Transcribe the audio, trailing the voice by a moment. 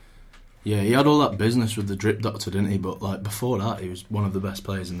Yeah, he had all that business with the drip doctor, didn't he? But like before that, he was one of the best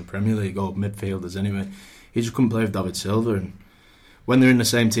players in the Premier League, or midfielders anyway. He just couldn't play with David Silva, and when they're in the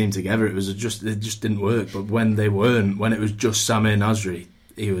same team together, it just didn't work. But when they weren't, when it was just Samir Nasri,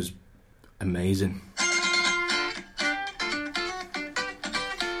 he was amazing.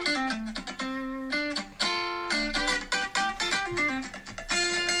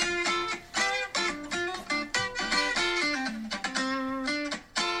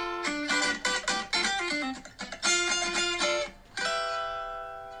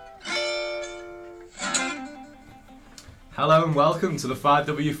 Hello and welcome to the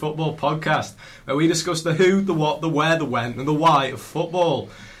 5W Football Podcast, where we discuss the who, the what, the where, the when and the why of football.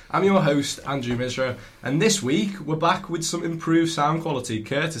 I'm your host, Andrew Misra, and this week we're back with some improved sound quality,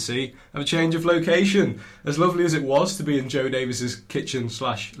 courtesy of a change of location. As lovely as it was to be in Joe Davis's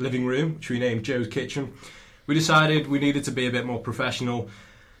kitchen/living room, which we named Joe's Kitchen, we decided we needed to be a bit more professional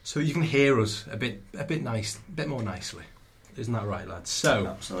so that you can hear us a bit more nicely. Isn't that right, lads? So,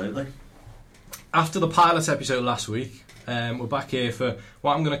 absolutely. After the pilot episode last week, we're back here for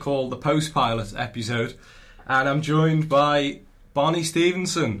what I'm going to call the post-pilot episode, and I'm joined by Barney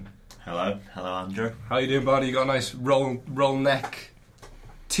Stevenson. Hello Andrew. How you doing, Barney? You got a nice roll neck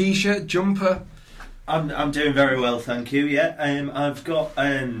t-shirt, jumper. I'm doing very well, thank you. Yeah, I've got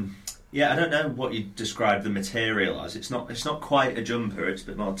I don't know what you describe the material as. It's not quite a jumper. It's a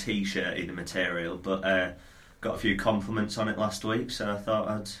bit more t-shirty the material, but got a few compliments on it last week, so I thought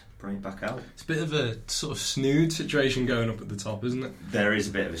I'd bring it back out. It's a bit of a sort of snood situation going up at the top, isn't it? There is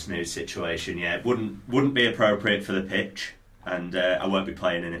a bit of a snood situation, yeah. It wouldn't be appropriate for the pitch, and I won't be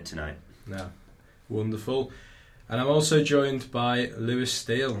playing in it tonight. No. Wonderful. And I'm also joined by Lewis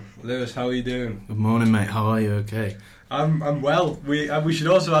Steele. Lewis, how are you doing? Good morning, mate. How are you? Okay. I'm well. We should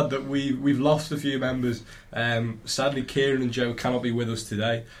also add that we've lost a few members. Sadly, Kieran and Joe cannot be with us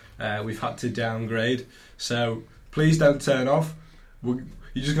today. We've had to downgrade. So please don't turn off.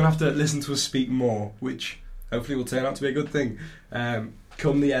 You're just going to have to listen to us speak more, which hopefully will turn out to be a good thing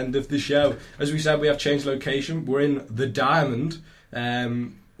come the end of the show. As we said, we have changed location. We're in the Diamond,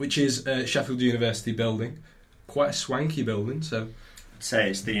 which is a Sheffield University building. Quite a swanky building. So I'd say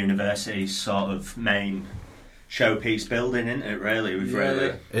it's the university's sort of main showpiece building, isn't it, really?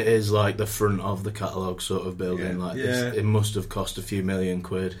 It is like the front of the catalogue sort of building. It must have cost a few million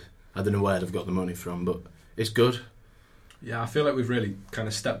quid. I don't know where they've got the money from, but it's good. Yeah, I feel like we've really kind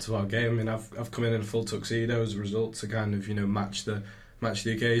of stepped up our game. I mean, I've come in a full tuxedo as a result to kind of, match the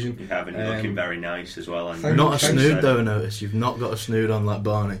occasion. You have, and you're looking very nice as well. Not a snood though, notice. You've not got a snood on like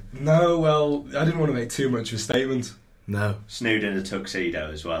Barney. No, well, I didn't want to make too much of a statement. No. Snood in a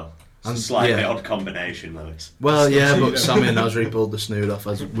tuxedo as well. It's a slightly odd combination, Lewis. Well, yeah, but Samir Nasri pulled the snood off,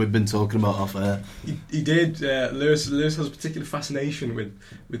 as we've been talking about off air. He did. Lewis has a particular fascination with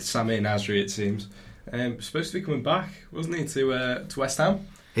Samir Nasri, it seems. Supposed to be coming back, wasn't he, to West Ham?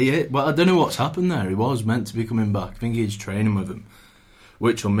 Well, I don't know what's happened there. He was meant to be coming back. I think he's training with him,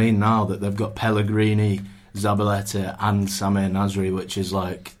 which will mean now that they've got Pellegrini, Zabaleta and Samir Nasri, which is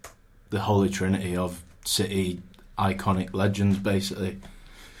like the holy trinity of City iconic legends, basically.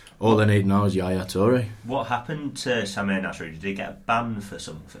 All they need now is Yaya Toure. What happened to Samir Nasri? Did he get banned for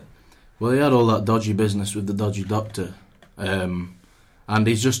something? Well, he had all that dodgy business with the dodgy doctor. And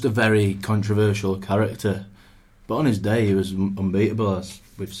he's just a very controversial character. But on his day, he was unbeatable, as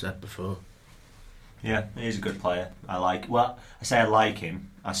we've said before. Yeah, he's a good player. I like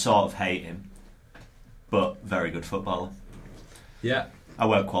him. I sort of hate him. But very good footballer. Yeah. I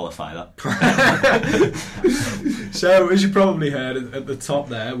won't qualify that. So, as you probably heard at the top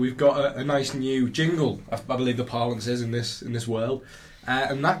there, we've got a nice new jingle, I believe the parlance is in this world.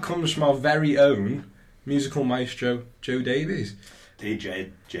 And that comes from our very own musical maestro, Joe Davies.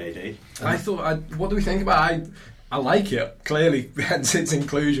 DJ JD. What do we think about it? I like it, clearly, hence its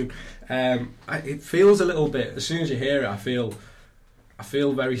inclusion. It feels a little bit, as soon as you hear it, I feel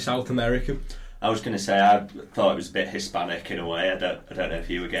very South American. I was going to say, I thought it was a bit Hispanic in a way. I don't know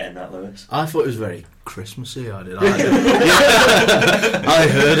if you were getting that, Lewis. I thought it was very Christmassy, I did. I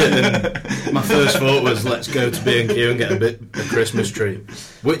heard it and my first thought was, let's go to B&Q and get a Christmas tree,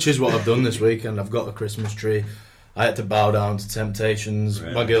 which is what I've done this weekend. I've got a Christmas tree. I had to bow down to temptations.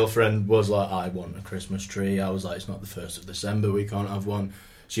 Really? My girlfriend was like, I want a Christmas tree. I was like, it's not the 1st of December, we can't have one.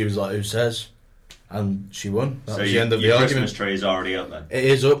 She was like, who says? And she won. That was the end of the argument. Christmas tree is already up then? It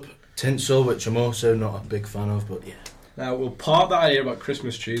is up. Tinsel, which I'm also not a big fan of, but yeah. Now, we'll part that idea about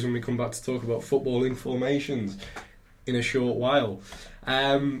Christmas trees when we come back to talk about footballing formations in a short while.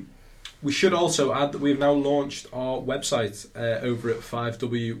 We should also add that we've now launched our website over at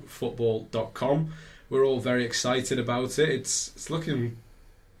 5wfootball.com. We're all very excited about it. It's looking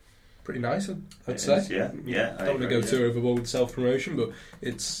pretty nice, I'd It say. is, yeah. I Don't want to agree, go too overboard with self-promotion, but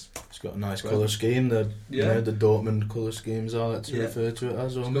It's got a nice colour scheme. The the Dortmund colour schemes I like to refer to it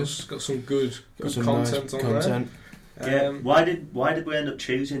as almost. it's got some good Some content nice on content. there. Yeah. Why did we end up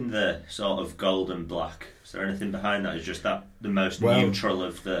choosing the sort of gold and black? Is there anything behind that? Is just that the most neutral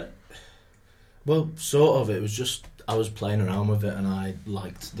of the? Well, sort of. It was just I was playing around with it and I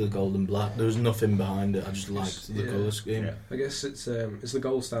liked the gold and black. There was nothing behind it. I just liked the colour scheme. Yeah. I guess it's the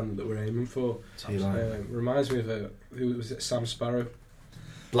gold standard that we're aiming for. Reminds me of who was it? Sam Sparrow.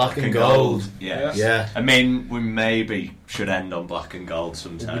 Black and gold. Yeah. I mean, we maybe should end on black and gold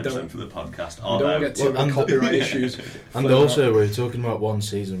sometimes for the podcast. We don't get too many copyright issues. And also, we were talking about one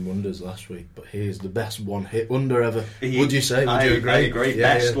season wonders last week, but he's the best one-hit wonder ever. Would you say? Would you agree? I agree.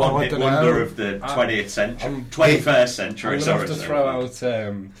 Best one-hit wonder of the 20th century, 21st century. I'm going to have to throw out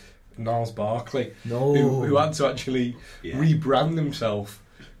Niles Barkley, who had to actually rebrand himself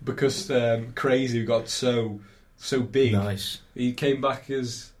because Crazy got so big. Nice. He came back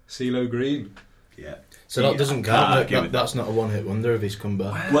as CeeLo Green. Yeah. So that doesn't count. That's not a one-hit wonder if he's come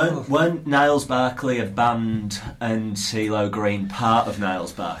back. Weren't Niles Barkley a band and CeeLo Green part of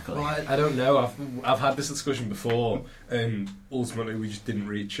Niles Barkley? Well, I don't know. I've had this discussion before, and ultimately we just didn't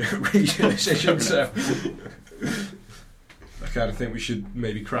reach a decision. So I kind of think we should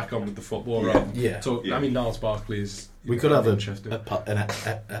maybe crack on with the football. I mean, Niles Barkley is. We could have an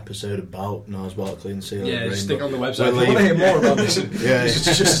episode about Niles Barkley and CeeLo Green. Yeah, just stick on the website. If you want to hear more about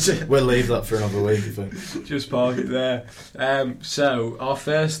this, we'll leave that for another week, I think. Just park it there. So, our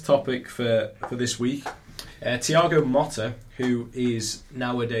first topic for this week, Thiago Motta, who is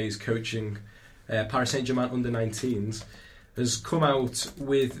nowadays coaching Paris Saint-Germain under-19s, has come out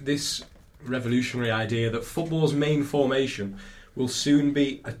with this revolutionary idea that football's main formation will soon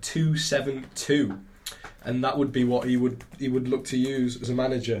be a 2-7-2. And that would be what he would look to use as a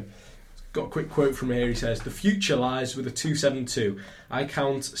manager. Got a quick quote from here. He says, "The future lies with a 2-7-2. I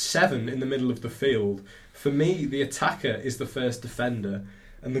count 7 in the middle of the field. For me, the attacker is the first defender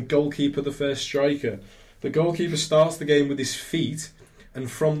and the goalkeeper the first striker. The goalkeeper starts the game with his feet, and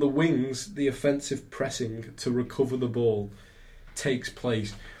from the wings, the offensive pressing to recover the ball takes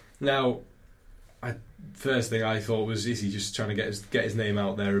place." Now, first thing I thought was, is he just trying to get his name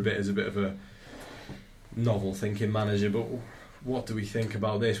out there a bit as a bit of a novel thinking manager? But what do we think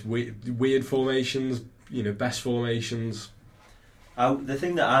about this? Weird formations, best formations. The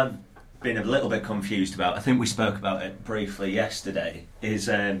thing that I've been a little bit confused about, I think we spoke about it briefly yesterday, is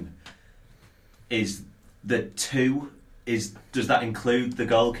the 2. Does that include the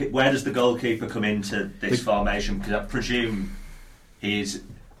goalkeeper? Where does the goalkeeper come into this formation? Because I presume he is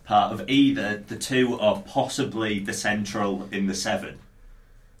part of either the 2 or possibly the central in the 7.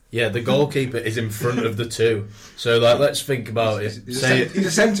 Yeah, the goalkeeper is in front of the 2. So, let's think about it. He's a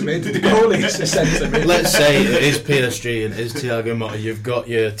centre mid. The goalie is a centre mid. Let's say it is PSG and it is Thiago Motta. You've got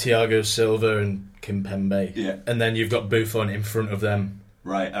your Thiago Silva and Kimpembe, and then you've got Buffon in front of them.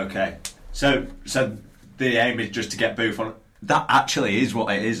 Right. Okay. So the aim is just to get Buffon. That actually is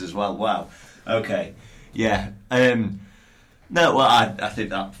what it is as well. Wow. Okay. Yeah. No. Well, I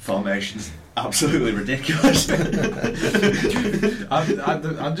think that formation's absolutely ridiculous.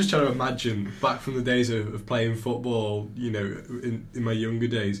 I'm just trying to imagine back from the days of playing football, in my younger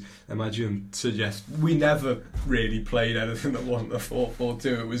days. Suggest we never really played anything that wasn't a 4-4-2.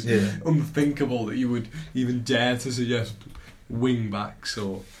 It was unthinkable that you would even dare to suggest wing backs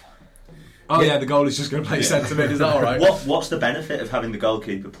or. The goalie's just going to play centre mid. Is that all right? What's the benefit of having the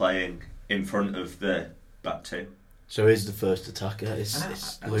goalkeeper playing in front of the back 2? So he's the first attacker.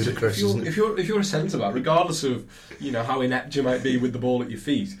 It's ludicrous, isn't it? If you're a centre back, regardless of how inept you might be with the ball at your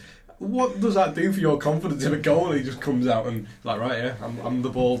feet, what does that do for your confidence if a goalie just comes out and I'm the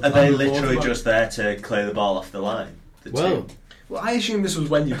ball? Are they literally just there to clear the ball off the line? Well, I assume this was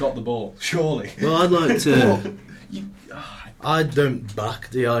when you got the ball. Surely. Well, I'd like to. I don't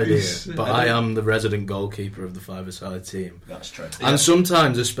back the idea, but I am the resident goalkeeper of the five-a-side team. That's true. And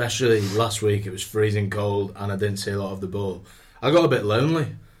sometimes, especially last week, it was freezing cold and I didn't see a lot of the ball. I got a bit lonely.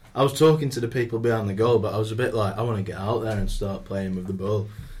 I was talking to the people behind the goal, but I was a bit like, I want to get out there and start playing with the ball.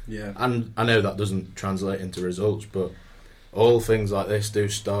 Yeah. And I know that doesn't translate into results, but all things like this do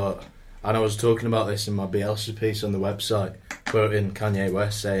start. And I was talking about this in my Bielsa piece on the website, quoting Kanye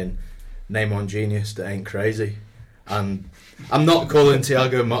West saying, "Name one genius that ain't crazy." And I'm not calling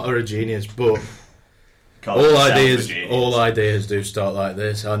Thiago Motta a genius, but all ideas do start like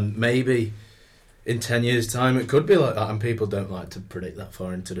this, and maybe in 10 years' time it could be like that. And people don't like to predict that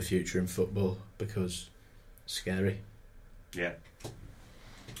far into the future in football because it's scary. Yeah.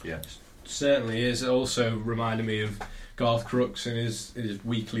 Certainly is. It also reminded me of Garth Crooks in his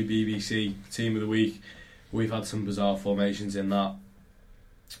weekly BBC Team of the Week. We've had some bizarre formations in that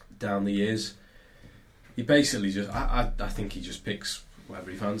down the years. He basically just, I think he just picks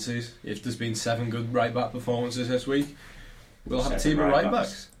whatever he fancies. If there's been 7 good right back performances this week, we'll have a team of right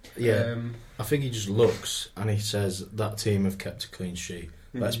backs. Yeah, I think he just looks and he says that team have kept a clean sheet.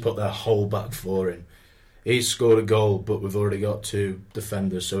 Let's put their whole back four in. He's scored a goal, but we've already got 2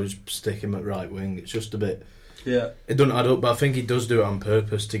 defenders, so just stick him at right wing. It's just a bit. Yeah, it doesn't add up, but I think he does do it on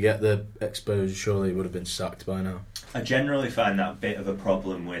purpose to get the exposure. Surely he would have been sacked by now. I generally find that a bit of a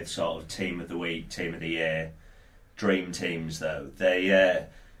problem with sort of team of the week, team of the year, dream teams. Though they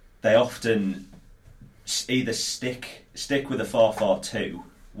often either stick with a 4-4-2,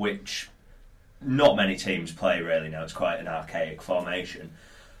 which not many teams play really now. It's quite an archaic formation,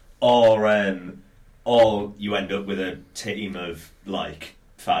 or you end up with a team of like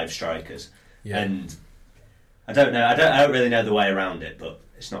 5 strikers, and I don't know. I don't really know the way around it, but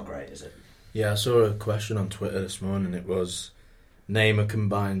it's not great, is it? Yeah, I saw a question on Twitter this morning. It was, name a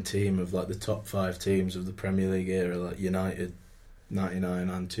combined team of like the top 5 teams of the Premier League era, like United, 99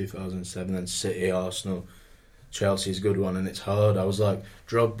 and 2007, then City, Arsenal, Chelsea's a good one, and it's hard. I was like,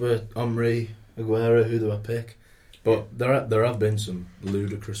 Drogba, Henry, Aguero, who do I pick? But there have been some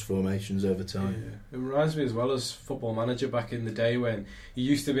ludicrous formations over time. Yeah. It reminds me as well as Football Manager back in the day when you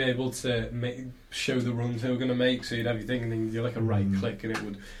used to be able to show the runs they were going to make, so you'd have your thing and then you're like a right click and it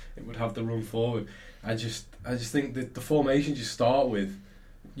would have the run forward. I just think that the formations you start with,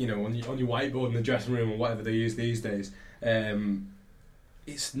 you know, on your whiteboard in the dressing room or whatever they use these days,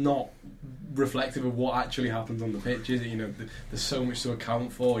 it's not reflective of what actually happens on the pitch, is it? You know, there's so much to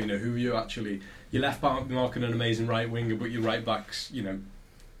account for. You know, who you actually, your left back marking an amazing right winger, but your right back's, you know,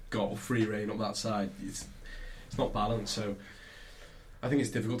 got free reign up that side. It's not balanced, so I think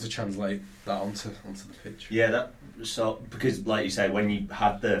it's difficult to translate that onto the pitch. Yeah, because like you say, when you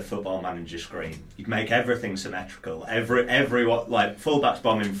had the Football Manager screen, you'd make everything symmetrical. Every like fullbacks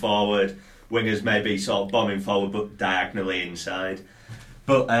bombing forward, wingers maybe sort of bombing forward but diagonally inside.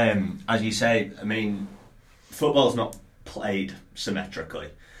 But as you say, I mean, football's not played symmetrically.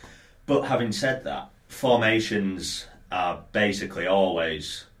 But having said that, formations are basically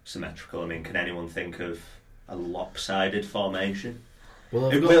always symmetrical. I mean, can anyone think of a lopsided formation?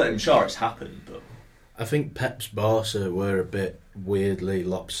 Well, I'm sure it's happened, but I think Pep's Barca were a bit weirdly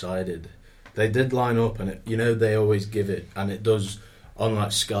lopsided. They did line up, and they always give it, and it does. On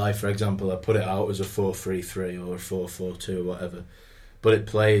like Sky, for example, I put it out as a 4-3-3 or a 4-4-2 or whatever. But it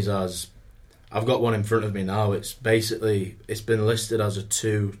plays as, I've got one in front of me now, it's been listed as a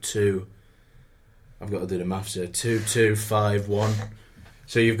 2-2, I've got to do the maths here, 2-2-5-1.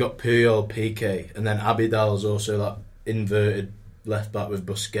 So you've got Puyol, Piqué, and then Abidal's also that inverted left back with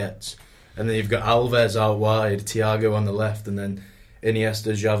Busquets. And then you've got Alves out wide, Thiago on the left, and then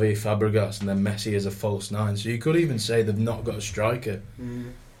Iniesta, Xavi, Fabregas, and then Messi as a false 9. So you could even say they've not got a striker.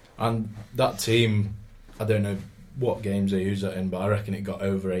 And that team, I don't know what games they use that in, but I reckon it got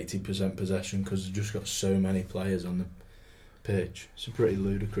over 80% possession because they've just got so many players on the pitch. It's a pretty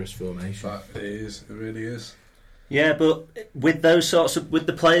ludicrous formation. It is. It really is. Yeah, but with with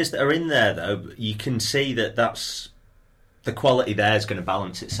the players that are in there, though, you can see that the quality there is going to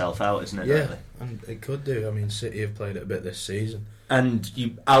balance itself out, isn't it? Yeah, really? And it could do. I mean, City have played it a bit this season. And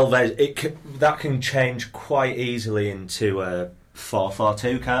Alves, that can change quite easily into a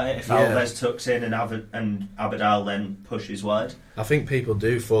 4-4-2, can't it? If Alves tucks in and Abidal then pushes wide. I think people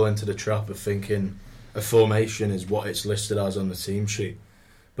do fall into the trap of thinking a formation is what it's listed as on the team sheet.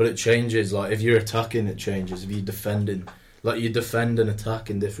 But it changes. Like, if you're attacking, it changes. If you're defending, like, you defend and attack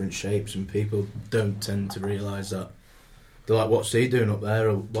in different shapes, and people don't tend to realise that. They're like, what's he doing up there?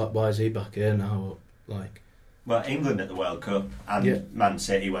 Or why is he back here now? Like, well, England at the World Cup and Man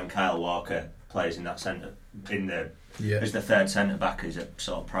City when Kyle Walker plays in that centre, as the third centre back, is a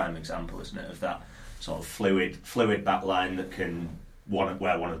sort of prime example, isn't it, of that sort of fluid back line that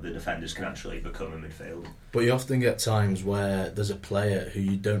where one of the defenders can actually become a midfielder. But you often get times where there's a player who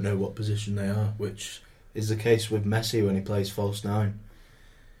you don't know what position they are, which is the case with Messi when he plays false 9.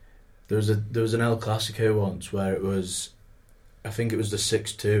 There was an El Clasico once where it was, I think it was the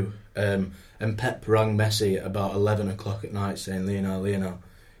 6-2, and Pep rang Messi at about 11 o'clock at night saying, Lionel,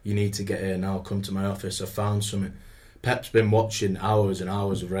 you need to get here now, come to my office, I found something. Pep's been watching hours and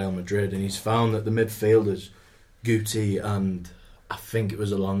hours of Real Madrid, and he's found that the midfielders, Guti and I think it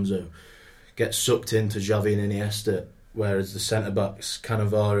was Alonso, get sucked into Xavi and Iniesta, whereas the centre-backs,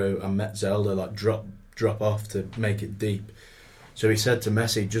 Cannavaro and Metzelder, like drop off to make it deep. So he said to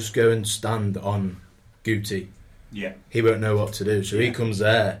Messi, just go and stand on Guti. Yeah. He won't know what to do. So he comes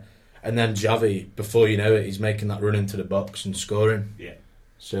there, And then Xavi, before you know it, he's making that run into the box and scoring. Yeah.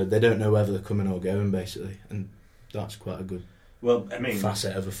 So they don't know whether they're coming or going, basically, and that's quite a good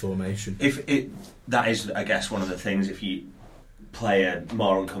facet of a formation. That is, I guess, one of the things. If you play a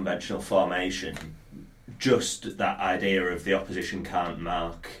more unconventional formation, just that idea of the opposition can't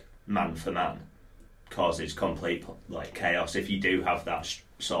mark man for man causes complete chaos. If you do have that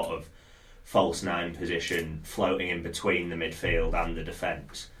sort of false nine position floating in between the midfield and the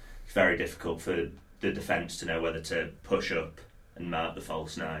defence, it's very difficult for the defence to know whether to push up and mark the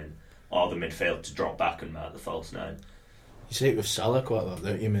false nine, or the midfield to drop back and mark the false nine. You see it with Salah quite a lot,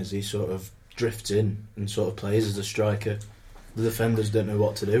 don't you, Miz? He sort of drifts in and sort of plays as a striker. The defenders don't know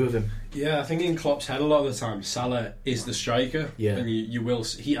what to do with him. Yeah, I think in Klopp's head a lot of the time, Salah is the striker. Yeah. And you will...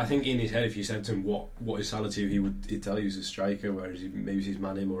 I think in his head, if you said to him, what is Salah to you, he'd tell you he's a striker, whereas maybe he's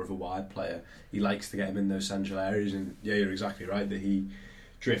Mane more of a wide player. He likes to get him in those central areas, and yeah, you're exactly right that he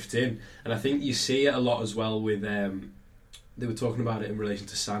drifts in. And I think you see it a lot as well with... they were talking about it in relation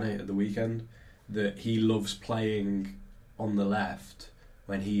to Sané at the weekend, that he loves playing on the left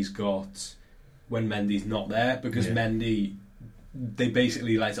when Mendy's not there, because Mendy, they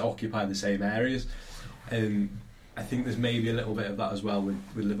basically like to occupy the same areas. And I think there's maybe a little bit of that as well with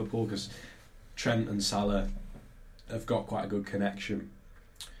Liverpool, because Trent and Salah have got quite a good connection,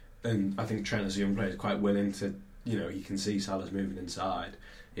 and I think Trent as a young player is quite willing to, he can see Salah's moving inside,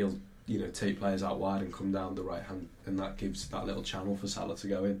 he'll take players out wide and come down the right hand, and that gives that little channel for Salah to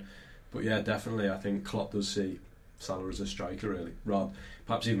go in. But yeah, definitely I think Klopp does see Salah as a striker, really,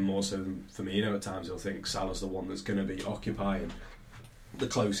 perhaps even more so than Firmino. At times he'll think Salah's the one that's going to be occupying the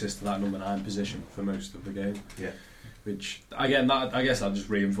closest to that number 9 position for most of the game. Yeah. Which, again, I guess that just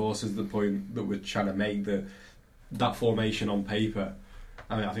reinforces the point that we're trying to make, that formation on paper.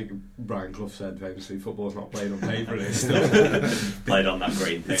 I mean, I think Brian Clough said famously, football's not played on paper, it's still played on that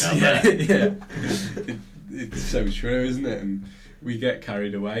green thing out there. Yeah. It's so true, isn't it? And we get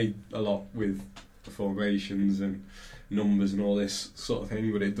carried away a lot with formations and numbers and all this sort of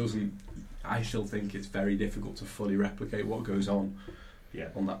thing, but it doesn't. I still think it's very difficult to fully replicate what goes on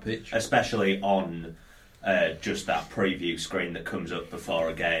on that pitch, especially on just that preview screen that comes up before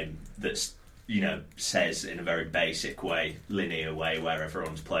a game that's says in a very basic way, linear way, where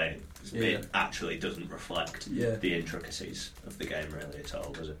everyone's playing. It actually doesn't reflect the intricacies of the game really at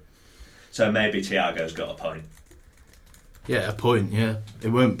all, does it? So maybe Thiago's got a point. Yeah, a point, yeah. It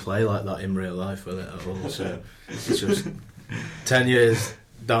won't play like that in real life, will it, at all? So it's just 10 years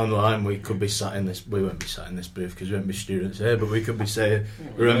down the line, we won't be sat in this booth because we won't be students here, but we could be saying,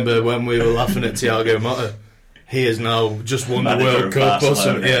 remember when we were laughing at Thiago Motta? He has now just won the World Cup or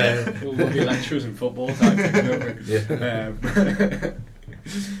something. Yeah. We'll be lecturers in football type thing, don't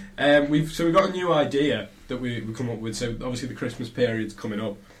we? We've got a new idea that we've come up with. So obviously the Christmas period's coming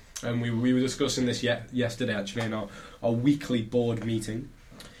up, and we were discussing this yesterday actually in our weekly board meeting,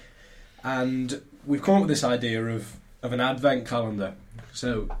 and we've come up with this idea of an advent calendar.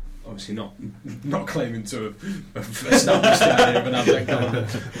 So obviously not claiming to have established the idea of an advent calendar.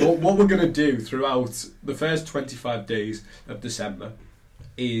 But what we're going to do throughout the first 25 days of December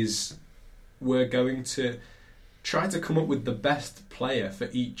is we're going to try to come up with the best player for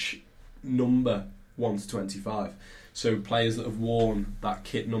each number 1 to 25. So players that have worn that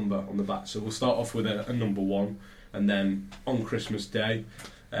kit number on the back. So we'll start off with a number 1, and then on Christmas Day,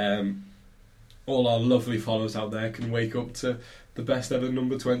 all our lovely followers out there can wake up to the best ever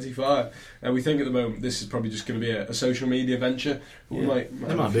number 25. And we think at the moment this is probably just going to be a social media venture. Yeah.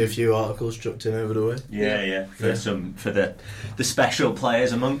 There might be a few articles chucked in over the way. Yeah. For the special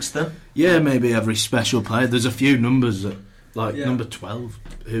players amongst them. Yeah, maybe every special player. There's a few numbers that, number 12.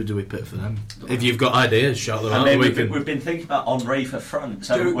 Who do we pick for them? If you've got ideas, shout them out. We've been thinking about Henri for front.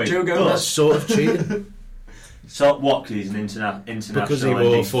 Joe Gomez. That's sort of cheating. So what? Because he's an international. Because he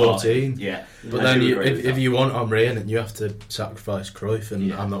wore 14. Yeah. But then if you want Henri in it, you have to sacrifice Cruyff,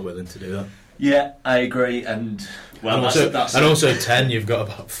 and I'm not willing to do that. Yeah, I agree. And also 10, you've got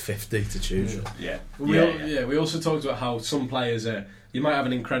about 50 to choose from. We also talked about how some players you might have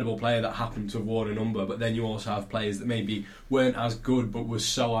an incredible player that happened to have worn a number, but then you also have players that maybe weren't as good but were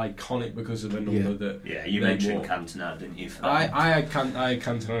so iconic because of a number that. Yeah, you mentioned Cantona, didn't you? For that I had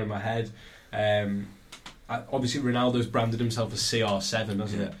Cantona in my head. Obviously, Ronaldo's branded himself as CR7,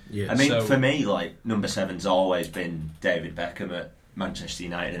 hasn't it? Yeah. I mean, for me, number 7's always been David Beckham at Manchester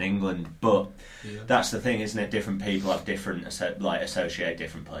United in England, but that's the thing, isn't it? Different people have different associate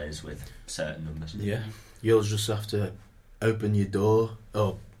different players with certain numbers. Yeah, you'll just have to open your door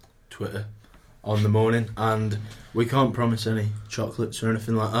or Twitter on the morning, and we can't promise any chocolates or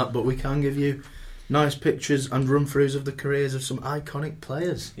anything like that, but we can give you nice pictures and run-throughs of the careers of some iconic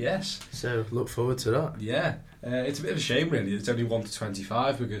players. Yes. So look forward to that. Yeah. It's a bit of a shame, really. It's only 1 to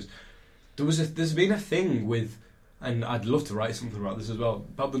 25 because there's been a thing with, and I'd love to write something about this as well,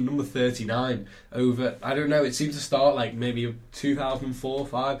 about the number 39 over, I don't know, it seemed to start like maybe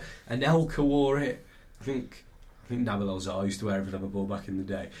 2004-5, and Elka wore it. I think Nabil El-Zahar used to wear it for Liverpool back in the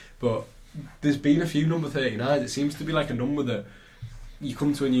day. But there's been a few number 39s. It seems to be like a number that you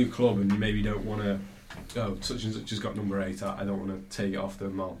come to a new club and you maybe don't want to, such and such has got number 8, I don't want to take it off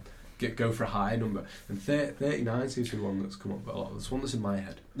them, I'll go for a higher number. And 39 seems to be one that's come up a lot. It's one that's in my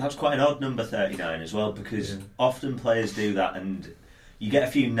head. That's quite an odd number, 39, as well, because often players do that, and you get a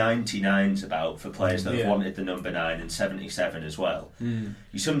few 99s about for players that have wanted the number 9, and 77 as well.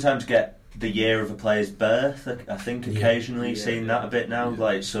 You sometimes get the year of a player's birth. I think occasionally seeing that a bit now,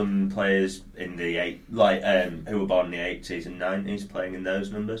 like some players in the who were born in the 80s and 90s playing in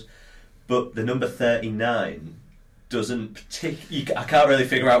those numbers. But the number 39 doesn't I can't really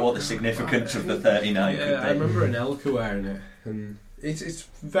figure out what the significance of the 39 could be. I remember Anelka wearing it, and it's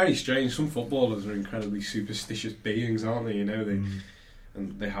very strange. Some footballers are incredibly superstitious beings, aren't they? You know,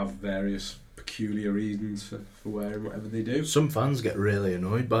 and they have various peculiar reasons for wearing whatever they do. Some fans get really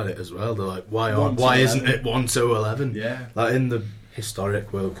annoyed by it as well. They're like, why isn't it 1 to 11? Yeah. Like in the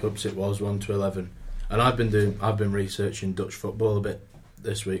historic World Cups, it was 1 to 11, and I've been researching Dutch football a bit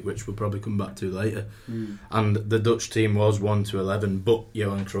this week, which we'll probably come back to later. And the Dutch team was 1 to 11, but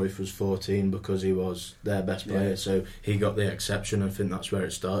Johan Cruyff was 14 because he was their best player, so he got the exception. I think that's where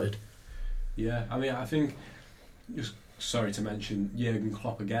it started. Yeah, I mean, I think, just sorry to mention Jurgen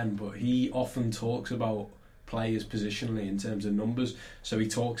Klopp again, but he often talks about players positionally in terms of numbers. So he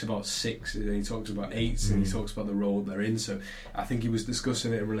talks about 6, and he talks about 8s, and he talks about the role they're in. So I think he was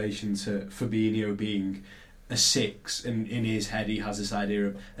discussing it in relation to Fabinho being a 6, and in his head he has this idea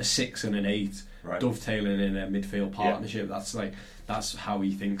of a 6 and an 8 dovetailing in a midfield partnership. That's how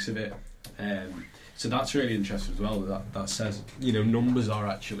he thinks of it. So that's really interesting as well. That says, you know, numbers are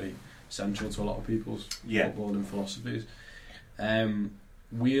actually central to a lot of people's footballing philosophies.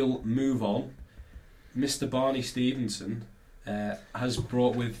 We'll move on. Mr. Barney Stevenson has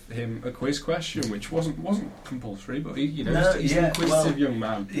brought with him a quiz question, which wasn't compulsory, but he's an inquisitive young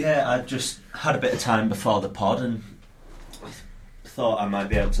man. Yeah, I just had a bit of time before the pod and thought I might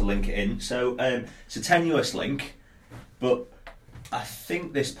be able to link it in. So it's a tenuous link, but I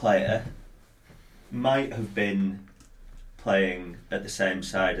think this player might have been playing at the same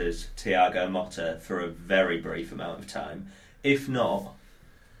side as Thiago Motta for a very brief amount of time. If not,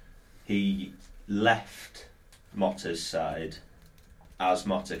 he left Motta's side as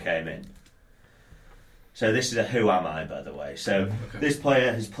Motta came in. So this is a who am I, by the way. So this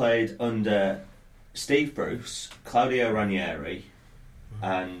player has played under Steve Bruce, Claudio Ranieri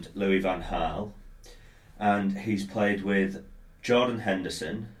and Louis van Gaal, and he's played with Jordan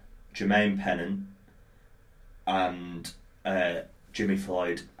Henderson, Jermaine Pennant and Jimmy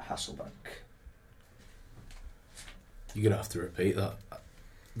Floyd Hasselbank. You're going to have to repeat that.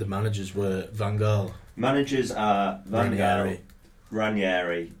 The managers were Van Gaal. Managers are Van Gaal,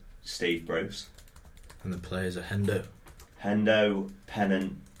 Ranieri, Steve Bruce. And the players are Hendo,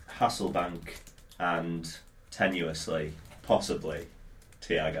 Pennant, Hasselbank, and tenuously, possibly,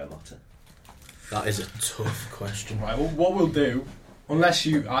 Thiago Motta. That is a tough question. Right. Well, what we'll do,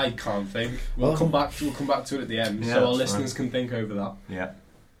 I can't think. We'll come back to it at the end, so our listeners can think over that. Yeah.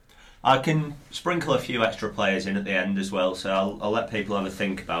 I can sprinkle a few extra players in at the end as well, so I'll let people have a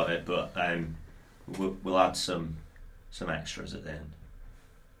think about it, but we'll add some extras at the end.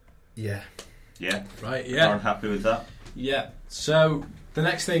 Yeah. Yeah? Right, yeah. Are you happy with that? Yeah. So, the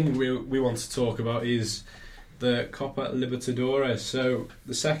next thing we want to talk about is the Copa Libertadores. So,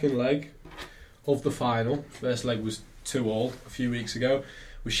 the second leg of the final, first leg was 2-2 a few weeks ago,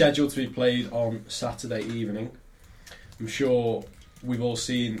 was scheduled to be played on Saturday evening. I'm sure we've all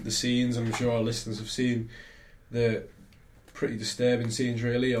seen the scenes, I'm sure our listeners have seen the pretty disturbing scenes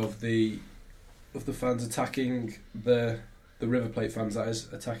really of the fans attacking the River Plate fans, that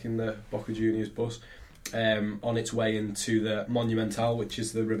is, attacking the Boca Juniors bus on its way into the Monumental, which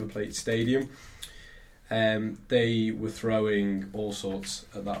is the River Plate stadium. They were throwing all sorts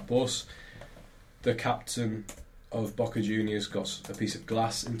at that bus. The captain of Boca Juniors got a piece of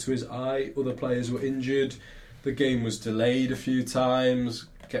glass into his eye. Other players were injured. The game was delayed a few times,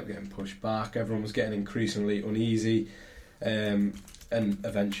 kept getting pushed back. Everyone was getting increasingly uneasy, and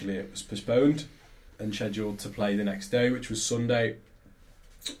eventually it was postponed and scheduled to play the next day, which was Sunday.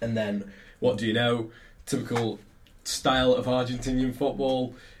 And then, what do you know? Typical style of Argentinian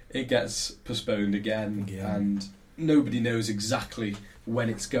football, it gets postponed again, and nobody knows exactly when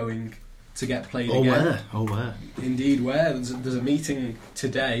it's going to get played Or again. where? Indeed, where there's a meeting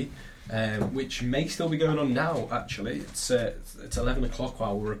today, which may still be going on now. Actually, it's 11 o'clock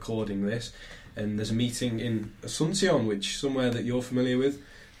while we're recording this, and there's a meeting in Asuncion, which somewhere that you're familiar with,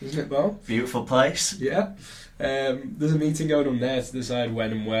 isn't it, Val? Beautiful place. Yeah. There's a meeting going on there to decide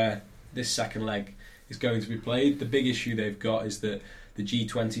when and where this second leg is going to be played. The big issue they've got is that the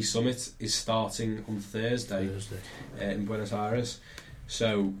G20 summit is starting on Thursday. In Buenos Aires.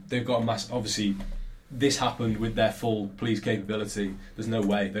 So they've got a obviously this happened with their full police capability. There's no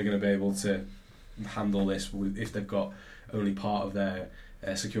way they're going to be able to handle this if they've got only part of their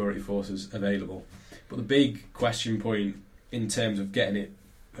security forces available. But the big question point in terms of getting it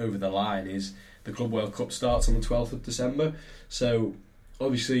over the line is the Club World Cup starts on the 12th of December. So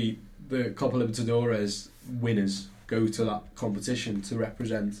obviously the Copa Libertadores winners go to that competition to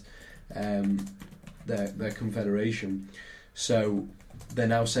represent their confederation. So they're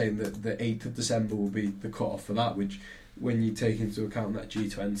now saying that the 8th of December will be the cut-off for that, which, when you take into account that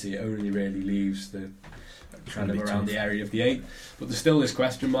G20, it only really leaves the kind of around the area of the 8th. But there's still this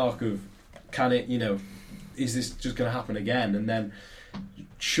question mark of, can it, is this just going to happen again? And then,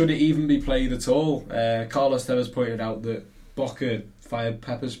 should it even be played at all? Carlos Tevez pointed out that Boca fired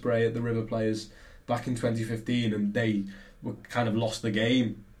pepper spray at the River players back in 2015, and they were kind of lost the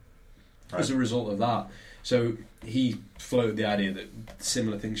game as a result of that. So he floated the idea that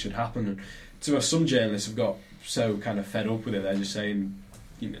similar things should happen. And to us, some journalists have got so kind of fed up with it. They're just saying,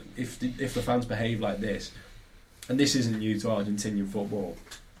 if the fans behave like this, and this isn't new to Argentinian football,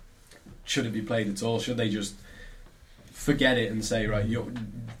 should it be played at all? Should they just forget it and say, right,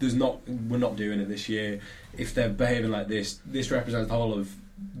 we're not doing it this year? If they're behaving like this represents the whole of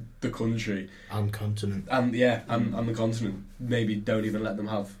the country and continent, and the continent. Maybe don't even let them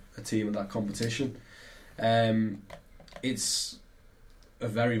have a team in that competition. It's a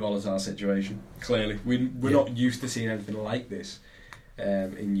very volatile situation. Clearly, we're not used to seeing anything like this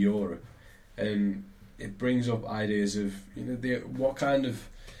in Europe, and it brings up ideas of what kind of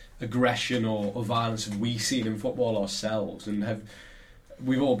aggression or violence have we seen in football ourselves, and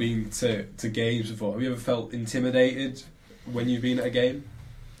we've all been to games before. Have you ever felt intimidated when you've been at a game?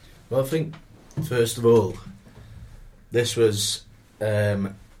 Well, I think first of all, this was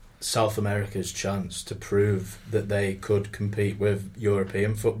South America's chance to prove that they could compete with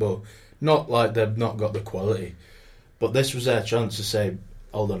European football. Not like they've not got the quality, but this was their chance to say,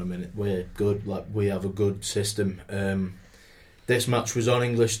 hold on a minute, we're good, like we have a good system. This match was on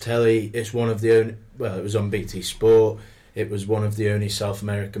English telly. It's one of the only, well, it was on BT Sport. It was one of the only South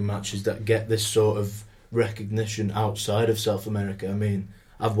American matches that get this sort of recognition outside of South America. I mean,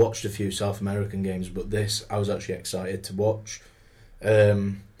 I've watched a few South American games, but this I was actually excited to watch.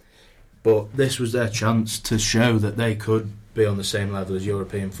 But this was their chance to show that they could be on the same level as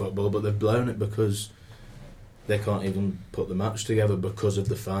European football, but they've blown it because they can't even put the match together because of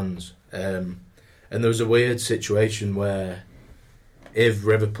the fans. And there was a weird situation where if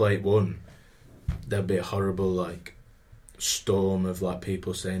River Plate won, there'd be a horrible storm of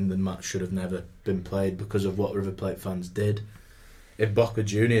people saying the match should have never been played because of what River Plate fans did. If Boca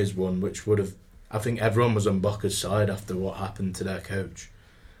Juniors won, which would have, I think everyone was on Boca's side after what happened to their coach.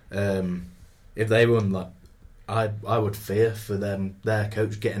 If they won, I would fear for their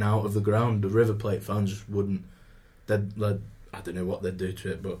coach getting out of the ground. The River Plate fans just wouldn't. I don't know what they'd do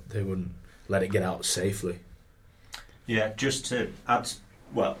to it, but they wouldn't let it get out safely. Yeah, just to add,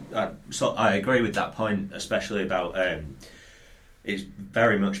 I agree with that point, especially about it's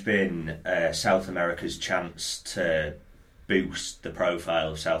very much been South America's chance to boost the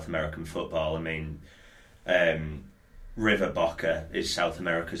profile of South American football. I mean, River Boca is South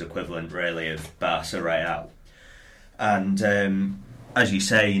America's equivalent, really, of Barca Real, and as you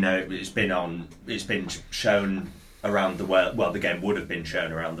say, it's been shown around the world. Well, the game would have been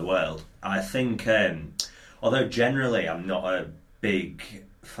shown around the world. I think, although generally I'm not a big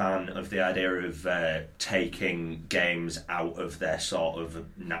fan of the idea of taking games out of their sort of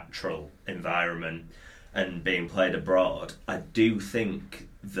natural environment and being played abroad, I do think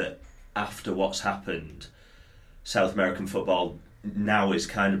that after what's happened, South American football now is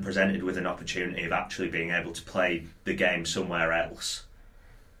kind of presented with an opportunity of actually being able to play the game somewhere else,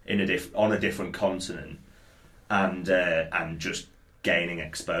 on a different continent, and just gaining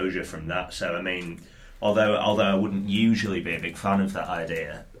exposure from that. So I mean, although I wouldn't usually be a big fan of that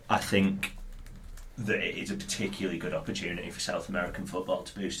idea, I think that it is a particularly good opportunity for South American football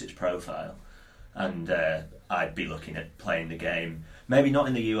to boost its profile. And I'd be looking at playing the game, maybe not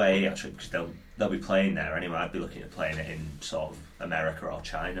in the UAE actually, because they'll be playing there anyway. I'd be looking at playing it in sort of America or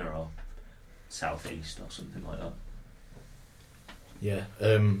China or Southeast or something like that. Yeah,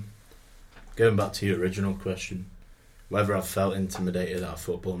 going back to your original question, whether I've felt intimidated at a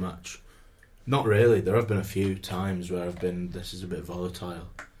football match, not really. There have been a few times where this is a bit volatile.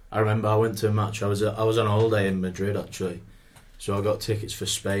 I remember I went to a match. I was on holiday in Madrid actually, so I got tickets for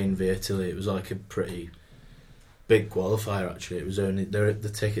Spain v Italy. It was like a pretty big qualifier actually. It was only the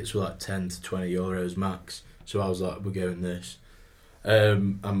tickets were like 10 to 20 euros max. So I was like, we're going this.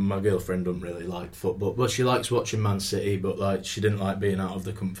 And my girlfriend doesn't really like football. Well, she likes watching Man City, but like she didn't like being out of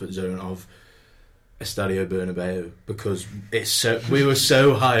the comfort zone of Estadio Bernabeu because we were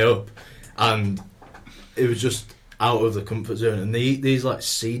so high up, and it was just out of the comfort zone. And they eat these like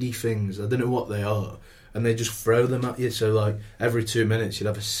seedy things. I don't know what they are, and they just throw them at you. So like every 2 minutes, you'd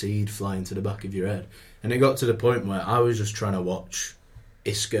have a seed flying to the back of your head. And it got to the point where I was just trying to watch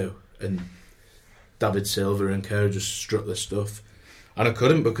Isco and David Silva and co just strut the stuff, and I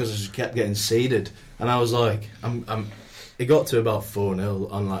couldn't because I just kept getting seeded. And I was like, it got to about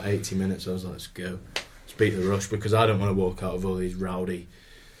 4-0 on like 80 minutes. I was like, let's go, let's beat the rush, because I don't want to walk out of all these rowdy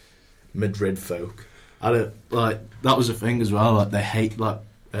Madrid folk. I don't like that was the thing as well. Like they hate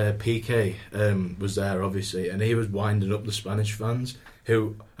Piqué was there obviously, and he was winding up the Spanish fans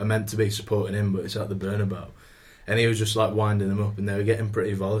who are meant to be supporting him, but it's at the Bernabeu, and he was just like winding them up, and they were getting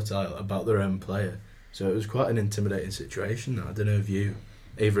pretty volatile about their own player. So it was quite an intimidating situation. I don't know if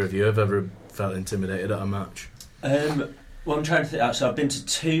either of you have ever felt intimidated at a match. Well, I'm trying to think. So I've been to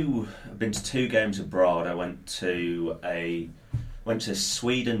two games abroad. I went to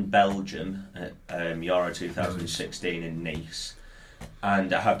Sweden, Belgium at Euro 2016 in Nice,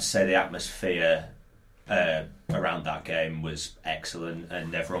 and I have to say the atmosphere around that game was excellent,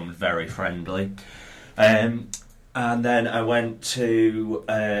 and everyone was very friendly. And then I went to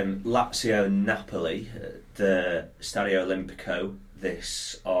Lazio Napoli at the Stadio Olimpico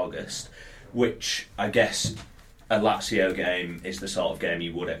this August, which I guess a Lazio game is the sort of game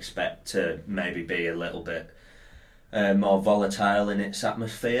you would expect to maybe be a little bit more volatile in its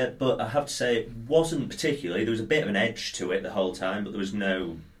atmosphere. But I have to say it wasn't particularly. There was a bit of an edge to it the whole time, but there was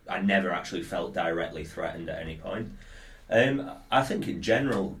I never actually felt directly threatened at any point. I think in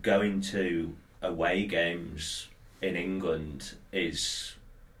general going to away games in England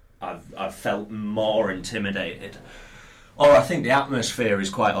I've felt more intimidated, or I think the atmosphere is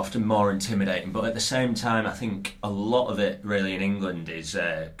quite often more intimidating, but at the same time I think a lot of it really in England is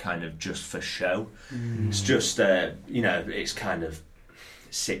kind of just for show. It's just it's kind of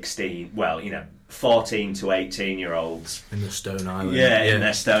 14 to 18 year olds in the Stone Island, in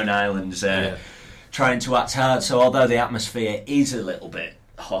their Stone Islands trying to act hard. So although the atmosphere is a little bit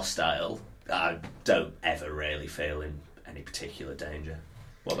hostile, I don't ever really feel in any particular danger.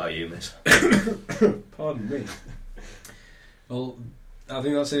 What about you, miss? Pardon me. Well, I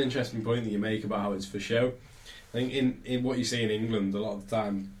think that's an interesting point that you make about how it's for show. I think in what you see in England, a lot of the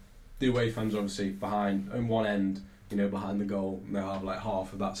time, the away fans are obviously behind, on one end, behind the goal, and they'll have like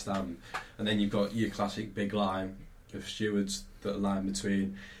half of that stand. And then you've got your classic big line of stewards that are lying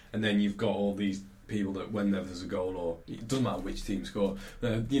between. And then you've got all these people that when there's a goal, or it doesn't matter which team score,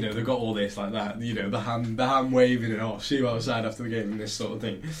 they've got all this like that, the hand waving and see you outside after the game and this sort of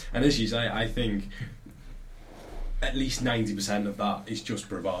thing. And as you say, I think at least 90% of that is just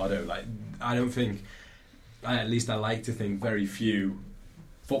bravado. Like I don't think, at least I like to think, very few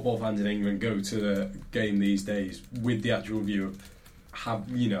football fans in England go to the game these days with the actual view of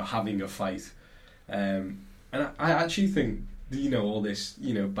having a fight. And I actually think all this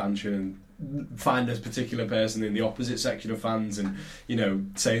banter and find this particular person in the opposite section of fans and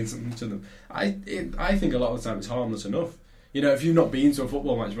saying something to them, I think a lot of the time it's harmless enough. If you've not been to a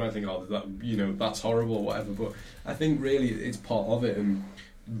football match, you might think, that's horrible or whatever, but I think really it's part of it, and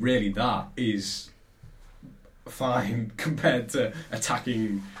really that is fine compared to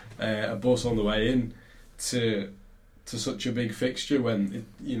attacking a bus on the way in to such a big fixture when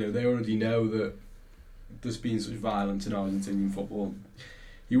they already know that there's been such violence in Argentinian football.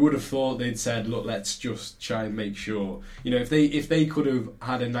 You would have thought they'd said, look, let's just try and make sure. If they could have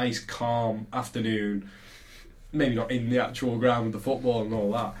had a nice calm afternoon, maybe not in the actual ground with the football and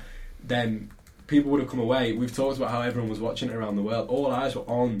all that, then people would have come away. We've talked about how everyone was watching it around the world. All eyes were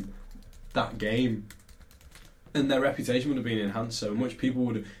on that game, and their reputation would have been enhanced so much. People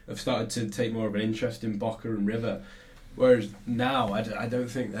would have started to take more of an interest in Boca and River, whereas now I don't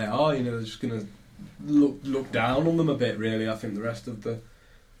think they are. They're just going to look down on them a bit, really. I think the rest of the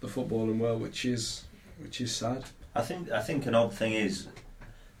footballing world, which is sad. I think an odd thing is,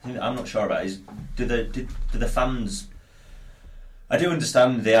 I'm not sure about, is do the fans? I do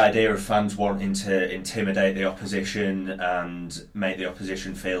understand the idea of fans wanting to intimidate the opposition and make the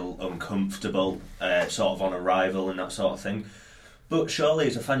opposition feel uncomfortable, sort of on arrival and that sort of thing. But surely,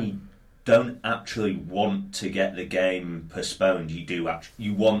 as a fan, don't actually want to get the game postponed. You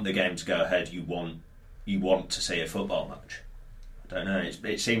want the game to go ahead. You want to see a football match. I don't know.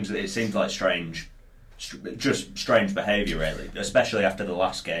 It seems like strange behaviour, really, especially after the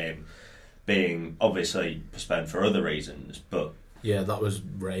last game being obviously postponed for other reasons. But yeah, that was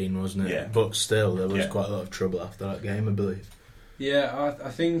rain, wasn't it? Yeah. But still, there was quite a lot of trouble after that game, I believe. Yeah, I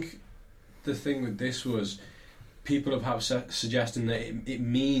think the thing with this was people have perhaps suggesting that it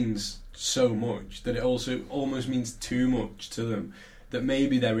means so much that it also almost means too much to them, that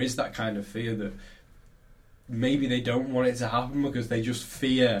maybe there is that kind of fear that maybe they don't want it to happen because they just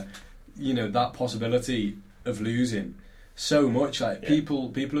fear, that possibility of losing so much. Like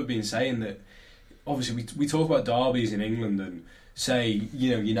people have been saying that obviously we talk about derbies in England and say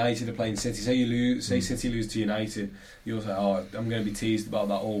United are playing City. Say City lose to United, you'll say, "Oh, I'm going to be teased about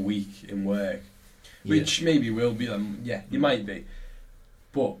that all week in work," which maybe will be. You might be.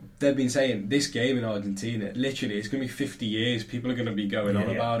 But they've been saying this game in Argentina, literally, it's going to be 50 years. People are going to be going on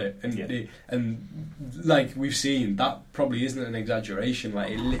about it, and like we've seen, that probably isn't an exaggeration.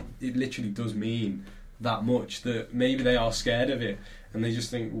 Like it literally does mean that much, that maybe they are scared of it, and they just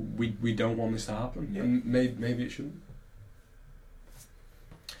think we don't want this to happen, and maybe it shouldn't.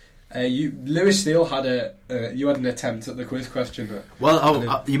 Lewis Steele had an attempt at the quiz question.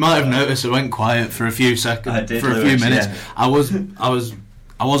 Well, you might have noticed I went quiet for a few seconds, I did, for a Lewis, few minutes. Yeah.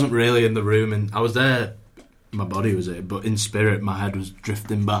 I wasn't really in the room, and I was there. My body was there, but in spirit, my head was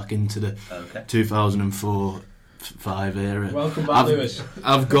drifting back into the 2004-5 era. Welcome back, Lewis.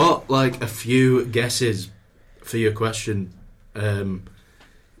 I've got like a few guesses for your question, but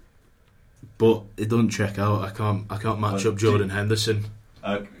it doesn't check out. I can't match up Jordan Henderson.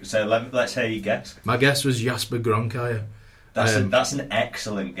 So let's hear your guess. My guess was Jasper Gronkaya. That's an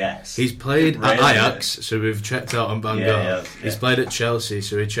excellent guess. He's played at Ajax, so we've checked out on Van Gaal. Yeah. He's played at Chelsea,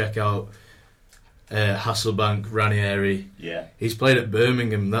 so we check out Hasselbank, Ranieri. Yeah. He's played at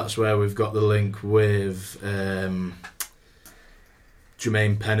Birmingham. That's where we've got the link with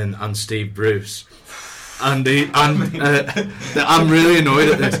Jermaine Pennant and Steve Bruce. And I'm really annoyed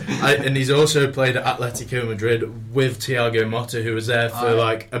at this. And he's also played at Atletico Madrid with Thiago Motta, who was there for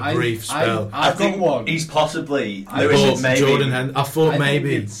a brief spell. I think one. He's possibly. I thought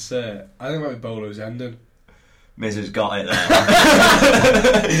maybe. I think it might be Bolo Zenden. Miz has got it there.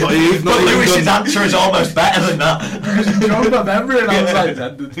 But Lewis's answer is almost better than that. Because he jogged my memory and I was like,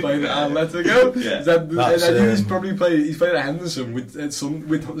 Zenden's playing at Atletico. Yeah. He's probably played at Henderson with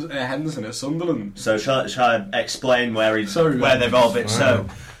Henderson at Sunderland. So shall I explain where they've all been? So,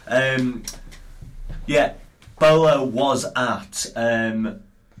 Bolo was at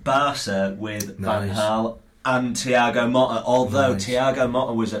Barca with Van Gaal and Thiago Motta, although Thiago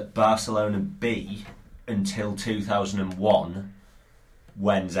Motta was at Barcelona B until 2001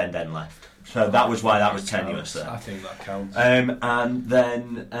 when Zenden left. So that was why that was tenuous there. I think that counts. And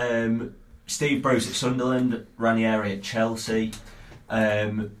then Steve Bruce at Sunderland, Ranieri at Chelsea,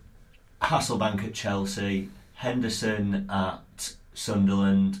 Hasselbank at Chelsea, Henderson at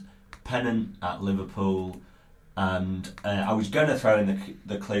Sunderland, Pennant at Liverpool, and I was going to throw in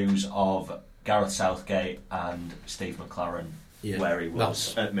the clues of Gareth Southgate and Steve McLaren. Yeah, where he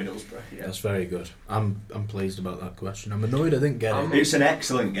was at Middlesbrough. Yeah. That's very good. I'm pleased about that question. I'm annoyed I didn't get it. It's an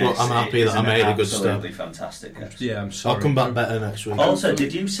excellent guess. But I'm happy that I made a good start. Absolutely fantastic guess. Yeah, I'm sorry. I'll come back better next week. Also,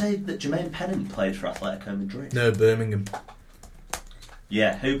 did you say that Jermaine Pennant played for Atletico Madrid? No, Birmingham.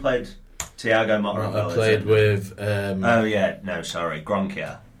 Yeah, who played Thiago Motta? I played with...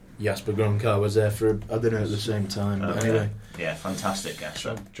 Gronkaya. Jasper Gronkaya was there for, I don't know, at the same time. But anyway. Yeah, fantastic guess.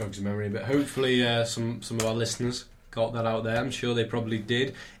 Jogs your memory a bit. Hopefully some of our listeners got that out there. I'm sure they probably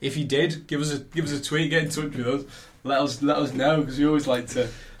did. If you did, give us a tweet, get in touch with us. Let us know, because we always like to.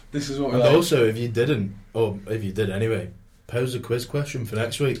 This is what we and like. Also, if you didn't, or if you did anyway, pose a quiz question for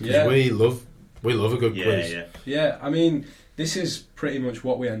next week, because we love a good quiz. Yeah. I mean, this is pretty much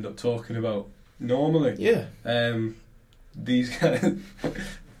what we end up talking about normally. Yeah. These guys.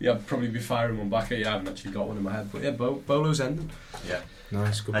 Yeah, I'd probably be firing one back at you. I haven't actually got one in my head, but yeah, Bolo Zenden. Yeah.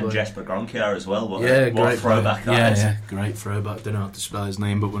 Nice, good and play. Jesper Gronkaya as well. What great throwback that is. Yeah, great throwback. Don't know how to spell his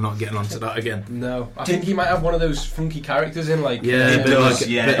name, but we're not getting onto that again. No, I think he might have one of those funky characters in, like a bit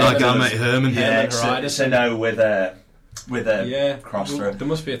like our mate Herman. Sino with a cross through. There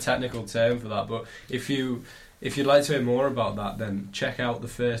must be a technical term for that, but if you'd like to hear more about that, then check out the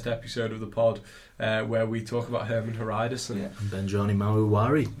first episode of the pod where we talk about Herman Hreidarsson and Benjani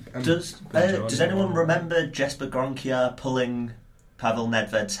Mawuwari. Does anyone remember Jesper Gronkaya pulling Pavel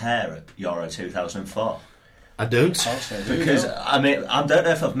Nedved's hair at Euro 2004? I don't. Because, I mean, I don't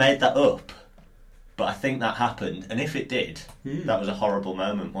know if I've made that up, But I think that happened, and if it did, that was a horrible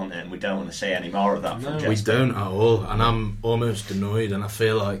moment, wasn't it? And we don't want to see any more of that from Jesper. We don't at all, and I'm almost annoyed, and I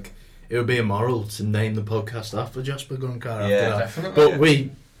feel like it would be immoral to name the podcast after Jesper Grønkjær. Yeah, definitely. But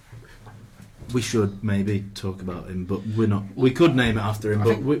we should maybe talk about him, but we're not. We could name it after him,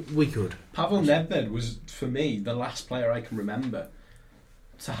 but we could. Pavel Nedved was, for me, the last player I can remember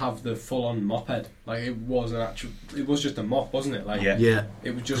to have the full-on mop head. Like, it was just a mop, wasn't it? Like, yeah.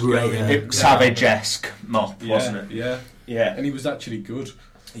 It was just Great, Savage-esque mop, wasn't it? Yeah. And he was actually good.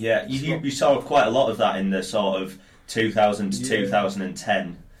 Yeah, you saw quite a lot of that in the sort of 2000 to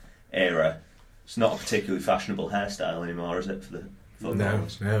 2010 era. It's not a particularly fashionable hairstyle anymore, is it, for the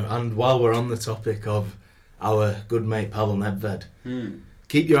footballers? No. And while we're on the topic of our good mate Pavel Nedved,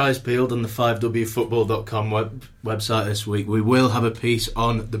 keep your eyes peeled on the 5wfootball.com website this week. We will have a piece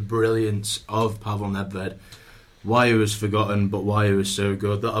on the brilliance of Pavel Nedved, why he was forgotten, but why he was so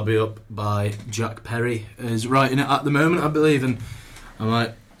good. That'll be up by Jack Perry, who's writing it at the moment, I believe, and I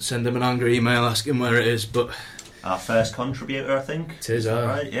might send him an angry email asking where it is, but... Our first contributor, I think. It is,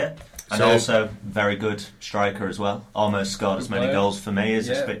 right, yeah. And so, also, very good striker as well. Almost scored as many goals for me as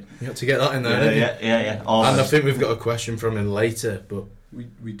it's been. You have to get that in there, Yeah. And I think we've got a question from him later, but...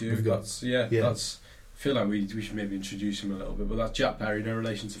 We do. We've got, that's I feel like we should maybe introduce him a little bit, but that's Jack Perry, no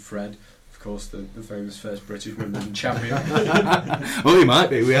relation to Fred, of course, the famous first British Wimbledon champion. Well, he might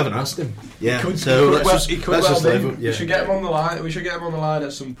be. We haven't asked him. Yeah. Let's just leave him. We should get him on the line. We should get him on the line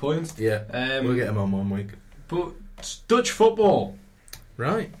at some point. Yeah. We'll get him on one week. But Dutch football,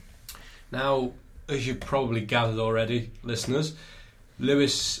 right now, as you've probably gathered already, listeners,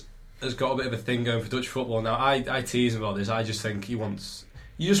 Lewis has got a bit of a thing going for Dutch football. Now, I tease him about this. I just think you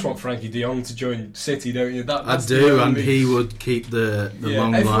just want Frankie de Jong to join City, don't you? I do, and he would keep the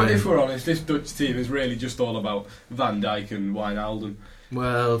long line. If we're honest, this Dutch team is really just all about Van Dijk and Wijnaldum.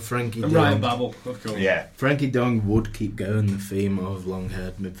 Well, Frankie and Ryan Babel, of course. Yeah, Frankie de Jong would keep going the theme of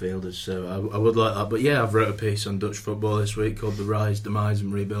long-haired midfielders, so I would like that. But yeah, I've wrote a piece on Dutch football this week called "The Rise, Demise,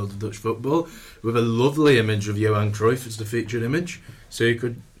 and Rebuild of Dutch Football," with a lovely image of Johan Cruyff as the featured image. So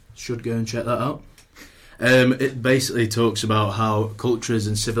you should go and check that out. It basically talks about how cultures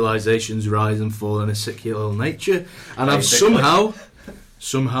and civilizations rise and fall in a secular nature, and I've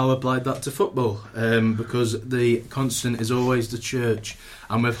somehow applied that to football, because the constant is always the church,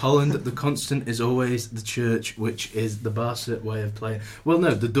 and with Holland the constant is always the church, which is the Barca way of playing. Well,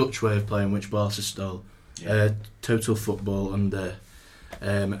 no, the Dutch way of playing, which Barca stole. Total football under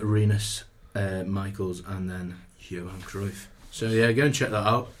Rinus Michels and then Johan Cruyff. So yeah, go and check that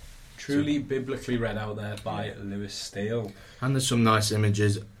out. Truly biblically read out there by Lewis Steele. And there's some nice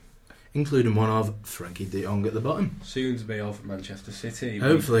images, including one of Frankie de Jong at the bottom. Soon to be of Manchester City.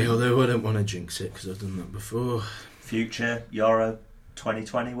 Hopefully, although I don't want to jinx it because I've done that before. Future Euro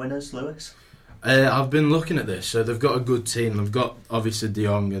 2020 winners, Lewis? I've been looking at this. So they've got a good team. They've got obviously de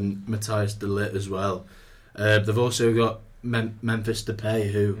Jong and Matthias de Ligt as well. They've also got Memphis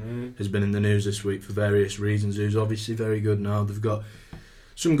Depay, who has been in the news this week for various reasons, who's obviously very good now. They've got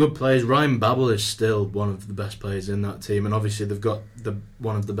some good players. Ryan Babel is still one of the best players in that team, and obviously they've got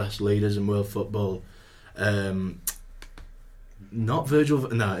one of the best leaders in world football. Not Virgil.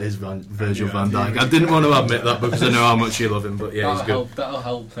 No, it is Virgil van Dijk. I didn't want to admit that because I know how much you love him, but yeah, he's good. That'll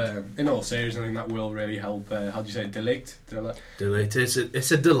help. In all seriousness, I think that will really help. How do you say De Ligt? De Ligt.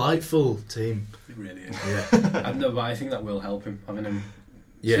 It's a delightful team. It really is. Yeah. No, but I think that will help him. Having him,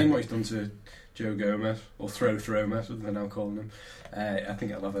 seeing what he's done to Joe Gomez, or Throwmas, as they're now calling him. I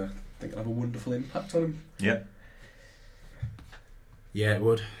think it'll have a wonderful impact on him. Yeah. Yeah, it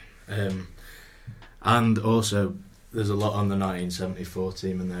would. And also, there's a lot on the 1974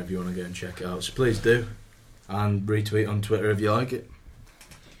 team in there if you want to go and check it out. So please do. And retweet on Twitter if you like it.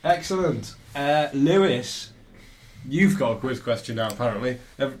 Excellent. Lewis, you've got a quiz question now, apparently.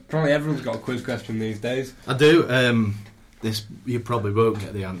 Probably everyone's got a quiz question these days. I do. This you probably won't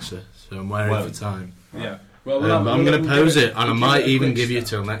get the answer, so I'm waiting for time. Yeah. Well, I'm going to pose it, and I might even give you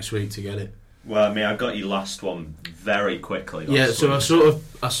till next week to get it. Well, I mean, I got your last one very quickly. Yeah, so I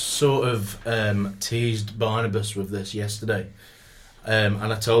sort of teased Barnabas with this yesterday, and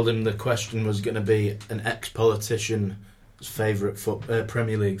I told him the question was going to be an ex-politician's favourite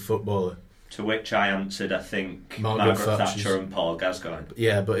Premier League footballer. To which I answered, I think, Margaret Thatcher and Paul Gascoigne.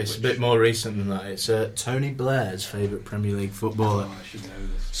 Yeah, but it's a bit more recent than that. It's Tony Blair's favourite Premier League footballer. Oh, I should know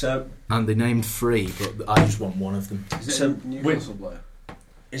this. So, and they named 3, but I just want one of them. Is it Newcastle Blair?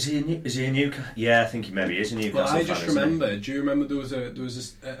 Is he a Newcastle? Yeah, I think he maybe is a Newcastle fan. Well, I just remember. Do you remember there was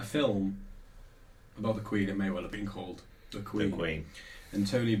a film about the Queen? It may well have been called The Queen. The Queen. And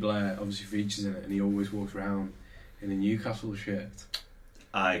Tony Blair obviously features in it, and he always walks around in a Newcastle shirt.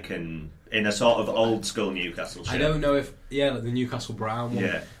 I can, in a sort of old school Newcastle shirt. I don't know if like the Newcastle Brown one.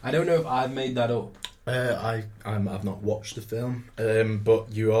 Yeah. I don't know if I've made that up. I've not watched the film,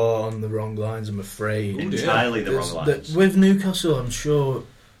 but you are on the wrong lines, I'm afraid. Entirely the wrong lines. With Newcastle, I'm sure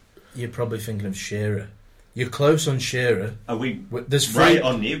you're probably thinking of Shearer. You're close on Shearer. Are we there's three, right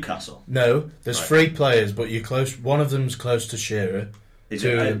on Newcastle? No, there's three players, but you're close. One of them's close to Shearer. Is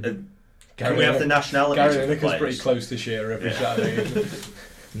it? Can we have the nationalities Gary of the Lineker's players? pretty close to Shearer every Saturday.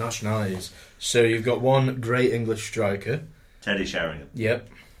 Nationalities. So you've got one great English striker. Teddy Sheringham. Yep.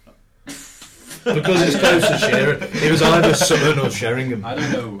 Because it's close to Shearer. It was either Sutton or Sheringham. I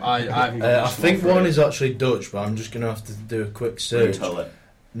don't know. I haven't got I much think more for one it. is actually Dutch, but I'm just going to have to do a quick search. Ruud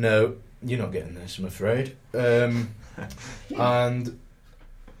No, you're not getting this, I'm afraid. And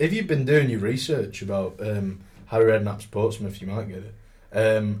if you've been doing your research about Harry Redknapp's Portsmouth, you might get it.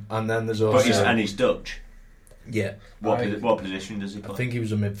 And then there's also... But he's Dutch. Yeah. What position does he play? I think he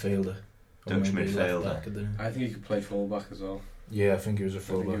was a midfielder. Or Dutch maybe midfielder. left back, I don't know. I think he could play fullback as well. Yeah, I think he was a I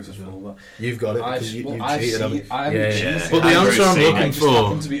think he fullback was a as well. fullback. You've got it, because you cheated, haven't you? I haven't Yeah, cheated. yeah. But the answer I'm looking I just for...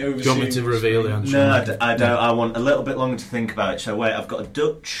 happen to be Do you want me to overseeing reveal the this answer? No, I don't. I want a little bit longer to think about it. So wait, I've got a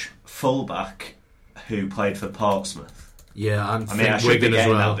Dutch fullback who played for Portsmouth. Yeah, and I mean, I should Wigan be as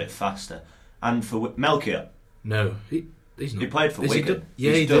getting well. that a bit faster. And for Melchior, No, he's not. he played for Is he Wigan. Dutch? Yeah,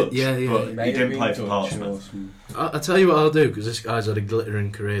 He's he did. Dutch, Yeah. but He he may have didn't been play for Dutch Portsmouth. or some- I'll tell you what I'll do, because this guy's had a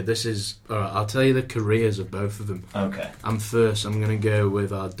glittering career. Alright, I'll tell you the careers of both of them. Okay. And first, I'm going to go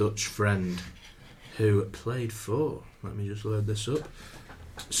with our Dutch friend who played for... Let me just load this up.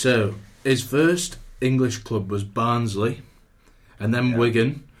 So, his first English club was Barnsley, and then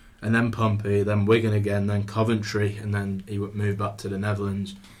Wigan, and then Pompey, then Wigan again, then Coventry, and then he moved back to the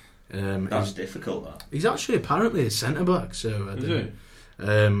Netherlands. That's difficult, that. He's actually apparently a centre-back, so... I Is don't it?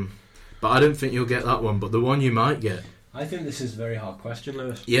 know. But I don't think you'll get that one, but the one you might get... I think this is a very hard question,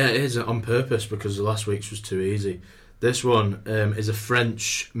 Lewis. Yeah, it is on purpose, because the last week's was too easy. This one is a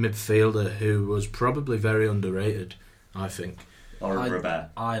French midfielder who was probably very underrated, I think. Or Robert.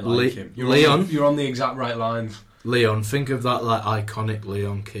 I like him. Leon? You're on the exact right lines. Leon, think of that like iconic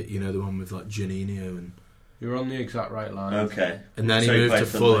Leon kit, you know, the one with like Juninho and... You're on the exact right lines. Okay. And then So he moved played to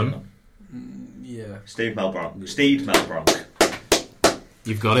for Fulham. Leon. Yeah. Steve Melbronk.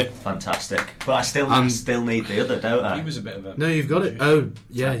 You've got it. Fantastic. But I still need the other, don't I? He was a bit of a... No, you've got it. Oh,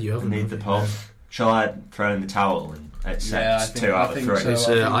 yeah, you I haven't. need the have pot. you? Shall I throw in the towel and accept 2 out of 3? so. It's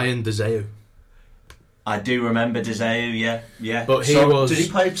I think- Ian Deseo. I do remember Deseu, yeah. But he So, was- Did he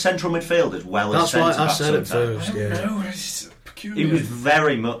play central midfield as well as That's why centre I back said it sometimes? first, yeah. No, it's peculiar. He was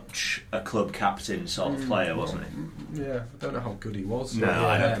very much a club captain sort of player, wasn't he? Yeah, I don't know how good he was. No,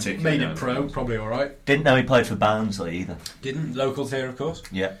 I don't Yeah, particularly made know. it pro, probably alright. Didn't know he played for Barnsley either. Didn't. Locals here, of course.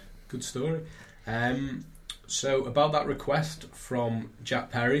 Yeah. Good story. So, about that request from Jack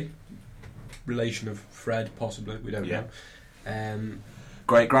Perry, relation of Fred, possibly, we don't Yeah. know.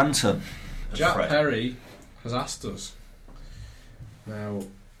 Great grandson. Jack Perry has asked us. Now,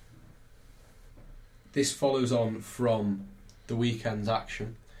 this follows on from the weekend's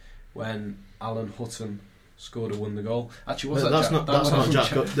action when Alan Hutton scored a won-the goal. Actually, was No, that that's Jack? not. that That's not wasn't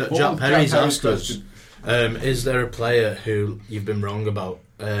Jack. What Jack was Perry's Perry's asked us. question? Is there a player who you've been wrong about?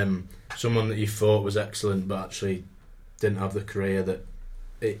 Someone that you thought was excellent, but actually didn't have the career that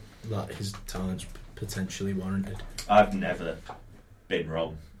his talents potentially warranted. I've never been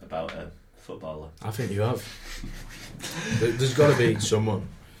wrong about a footballer. I think you have. There's got to be someone.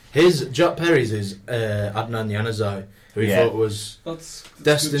 Jack Perry's is Adnan Januzaj, who he thought was That's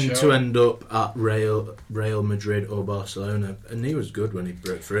destined to end up at Real Madrid or Barcelona, and he was good when he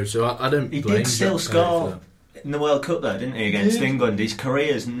broke through. So I don't. He blame did still Jack Perry for score that. in the World Cup, though, didn't he, against England? His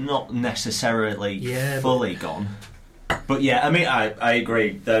career's not necessarily fully gone. But yeah, I mean, I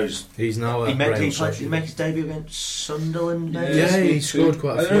agree. He's now He at made Real his Sociedad. debut against Sunderland. Maybe? Yeah, he scored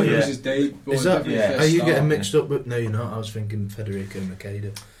quite a I don't know if few. it was Yeah. his debut. Is that? Yeah. Are you getting mixed up with? No, you're not. I was thinking Federico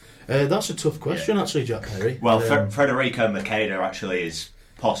Makeda. That's a tough question, actually, Jack Perry. Well, Federico Makeda actually is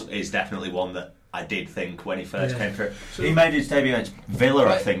definitely one that I did think when he first came through. So he made his debut against Villa,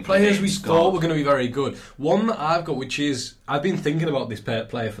 I think. Players and we he thought scored. were going to be very good. One that I've got, which is I've been thinking about this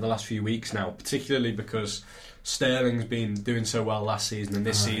player for the last few weeks now, particularly because Sterling's been doing so well last season and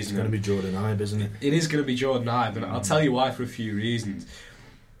this season. It's going to be Jordan Ibe, isn't it? It is going to be Jordan Ibe, and I'll tell you why for a few reasons.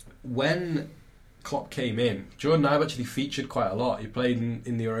 When Klopp came in, Jordan Ibe actually featured quite a lot. He played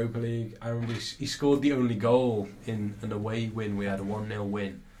in the Europa League. I remember he scored the only goal in an away win. We had a 1-0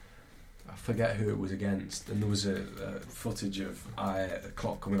 win. I forget who it was against, and there was a footage of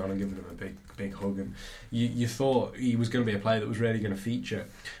Klopp coming on and giving him a big hug, and you thought he was going to be a player that was really going to feature.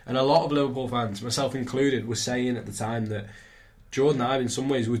 And a lot of Liverpool fans, myself included, were saying at the time that Jordan Ibe in some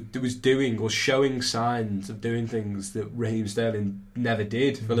ways was doing or showing signs of doing things that Raheem Sterling never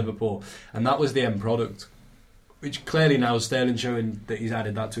did for Liverpool, and that was the end product. Which clearly now Sterling showing that he's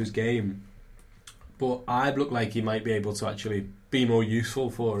added that to his game. But Ibe looked like he might be able to actually be more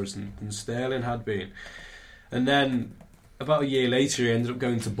useful for us than Sterling had been. And then about a year later, he ended up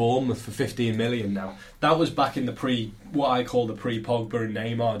going to Bournemouth for 15 million. Now that was back in the what I call the pre-Pogba and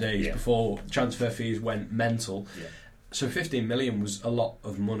Neymar days, before transfer fees went mental. Yeah. So 15 million was a lot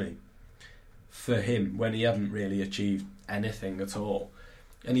of money for him when he hadn't really achieved anything at all.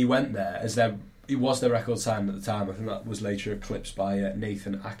 And he went there as he was their record signing at the time. I think that was later eclipsed by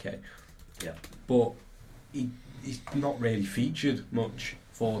Nathan Ake. Yeah, but he's not really featured much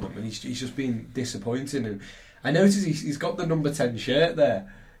for them, and he's just been disappointing. And I noticed he's got the number 10 shirt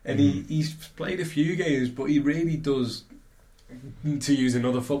there, and he's played a few games, but he really does, to use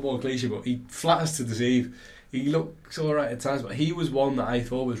another football cliche, but he flatters to deceive. He looks alright at times, but he was one that I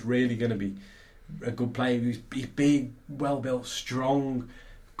thought was really going to be a good player. He's big, well built, strong,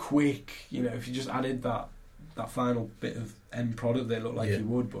 quick. You know, if you just added that final bit of end product, they look like he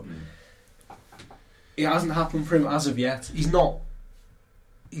would. But it hasn't happened for him as of yet. He's not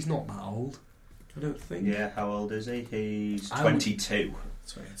that old, I don't think. Yeah, how old is he? He's 22.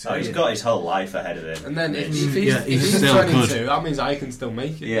 22. So he's got his whole life ahead of him. And then if he's 22, that means I can still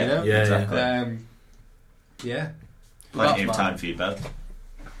make it. Yeah, you know? yeah, exactly. Plenty of time for you both.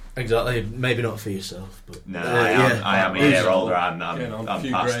 Exactly, maybe not for yourself, but no, I am a year older. I'm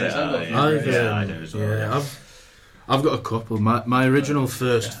past it. I do as well. Yeah, I've got a couple. My original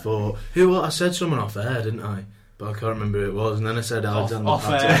first thought. I said someone off air, didn't I? But I can't remember who it was. And then I said Alexander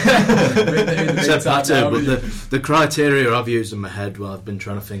Pato. Said Pato, but the criteria I've used in my head while I've been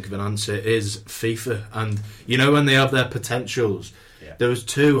trying to think of an answer is FIFA. And you know when they have their potentials, there was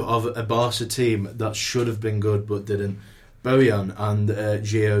two of a Barca team that should have been good but didn't. Bojan and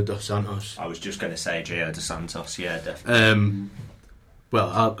Gio dos Santos. I was just going to say Gio dos Santos, yeah, definitely.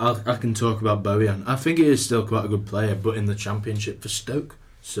 Well, I can talk about Bojan. I think he is still quite a good player, but in the Championship for Stoke.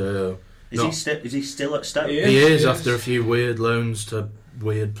 So is he still at Stoke? He is after a few weird loans to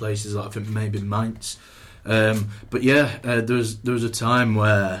weird places, like I think maybe Mainz. But yeah, there was a time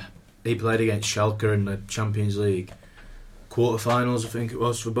where he played against Schalke in the Champions League quarterfinals, I think it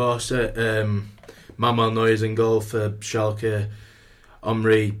was, for Barca. Manuel Neuer's in goal for Schalke.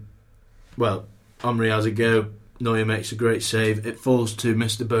 Omri has a go. Neuer makes a great save. It falls to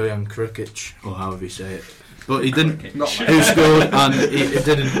Mr. Bojan Krukic, or however you say it. But he didn't. Who scored? And it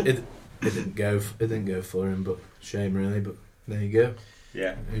didn't go for him. But shame, really. But there you go.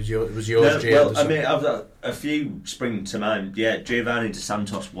 Yeah, it was yours. Well, I mean, I've got a few spring to mind. Yeah, Giovanni dos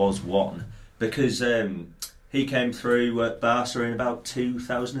Santos was one because he came through at Barca in about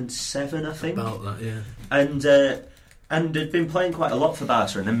 2007, I think. About that, yeah. And had been playing quite a lot for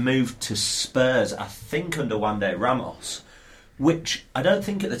Barca and then moved to Spurs, I think under Juande Ramos, which I don't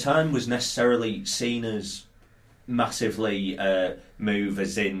think at the time was necessarily seen as massively move,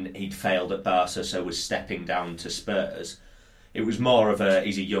 as in he'd failed at Barca so was stepping down to Spurs. It was more of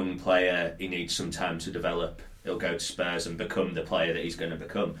he's a young player, he needs some time to develop, he'll go to Spurs and become the player that he's going to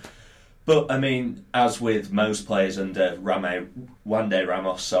become. But, I mean, as with most players under Juande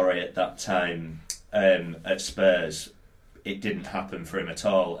Ramos, at that time at Spurs, it didn't happen for him at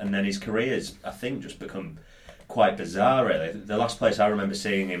all. And then his career's, I think, just become quite bizarre, really. The last place I remember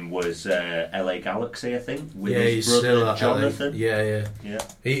seeing him was LA Galaxy, I think, with his brother Jonathan. Yeah.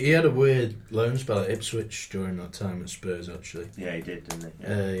 He had a weird loan spell at Ipswich during that time at Spurs, actually. Yeah, he did, didn't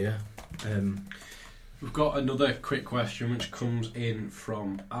he? Yeah. We've got another quick question which comes in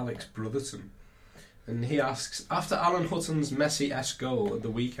from Alex Brotherton. And he asks, after Alan Hutton's Messi-esque goal at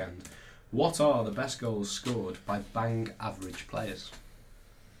the weekend, what are the best goals scored by bang average players?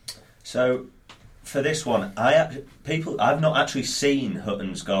 So, for this one, I've not actually seen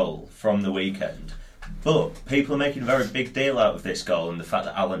Hutton's goal from the weekend, but people are making a very big deal out of this goal and the fact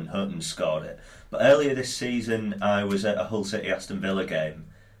that Alan Hutton scored it. But earlier this season, I was at a Hull City Aston Villa game,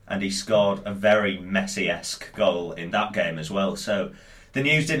 and he scored a very Messi-esque goal in that game as well. So the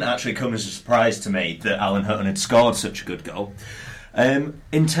news didn't actually come as a surprise to me that Alan Hutton had scored such a good goal.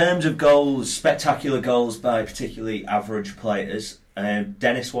 In terms of goals, spectacular goals by particularly average players,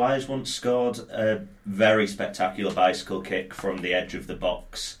 Dennis Wise once scored a very spectacular bicycle kick from the edge of the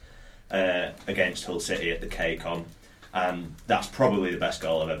box against Hull City at the K-Con, and that's probably the best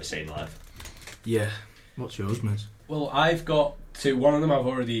goal I've ever seen live. Yeah. What's yours, Miz? Well, I've got two. One of them I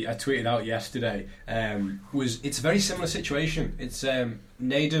tweeted out yesterday. It's a very similar situation. It's Nedum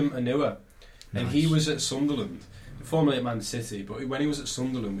Anua, and he was at Sunderland, formerly at Man City, but when he was at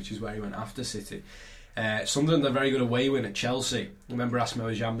Sunderland, which is where he went after City, Sunderland are very good away win at Chelsea. I remember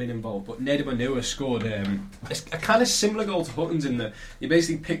Asmo Ajan being involved, but Neda Manua scored a kind of similar goal to Hutton's in that he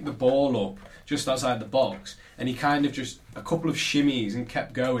basically picked the ball up just outside the box and he kind of just a couple of shimmies and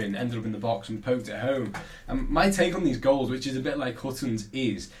kept going, ended up in the box and poked it home. And my take on these goals, which is a bit like Hutton's,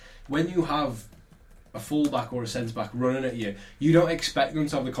 is when you have a fullback or a centre-back running at you, you don't expect them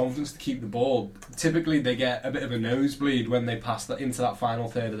to have the confidence to keep the ball. Typically they get a bit of a nosebleed when they pass that into that final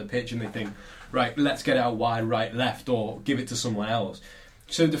third of the pitch and they think, right, let's get it out wide, right, left, or give it to someone else.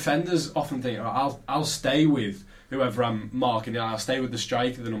 So defenders often think, I'll stay with whoever I'm marking, I'll stay with the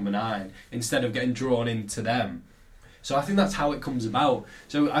striker, the number 9, instead of getting drawn into them. So I think that's how it comes about.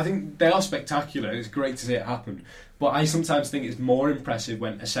 So I think they are spectacular. It's great to see it happen. But I sometimes think it's more impressive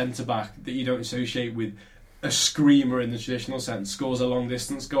when a centre-back that you don't associate with a screamer in the traditional sense scores a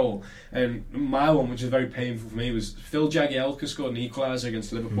long-distance goal. And my one, which is very painful for me, was Phil Jagielka scored an equaliser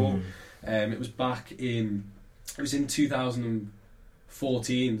against Liverpool. It was in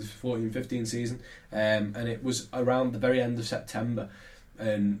 2014, 14-15 season, and it was around the very end of September.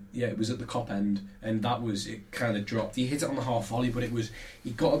 And yeah, it was at the Kop end, and it kind of dropped. He hit it on the half volley, but he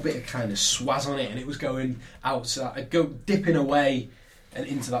got a bit of kind of swaz on it, and it was going outside, dipping away and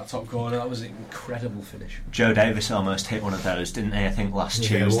into that top corner. That was an incredible finish. Joe Davis almost hit one of those, didn't he? I think last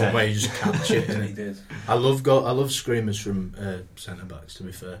Tuesday. One way you just catch it. He did. I love screamers from centre backs. To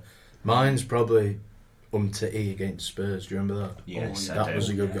be fair, mine's probably Umtiti against Spurs. Do you remember that? Yes, that was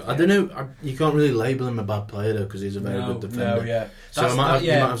a good goal. I don't know. You can't really label him a bad player though, because he's a very good defender. No, yeah. So you might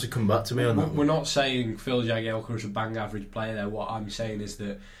have to come back to me on that. We're not saying Phil Jagielka is a bang average player there. What I'm saying is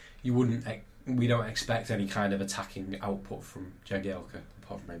that we don't expect any kind of attacking output from Jagielka,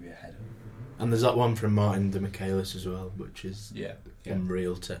 apart from maybe a header. And there's that one from Martin De Michaelis as well, which is yeah.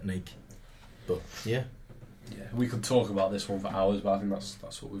 unreal technique. But yeah, we could talk about this one for hours, but I think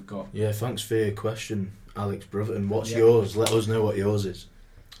that's what we've got. Yeah, thanks for your question, Alex Brotherton. What's yours? Let us know what yours is.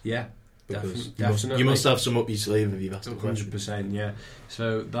 Yeah, because definitely. You must have some up your sleeve if you've asked a question. 100%, yeah.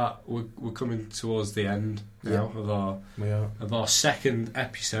 So that we're coming towards the end now of our second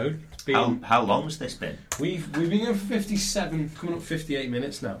episode. How long has this been? We've been here for 57, coming up 58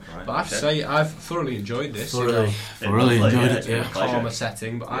 minutes now. Right, but I have to say, I've thoroughly enjoyed this. Thoroughly enjoyed it. Yeah, calmer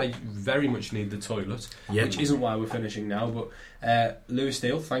setting, but I very much need the toilet, which isn't why we're finishing now. But Lewis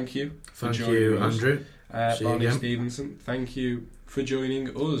Steele, thank you. Thank you, Andrew. Barney Stevenson, thank you for joining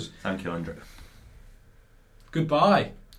us. Thank you, Andrew. Goodbye.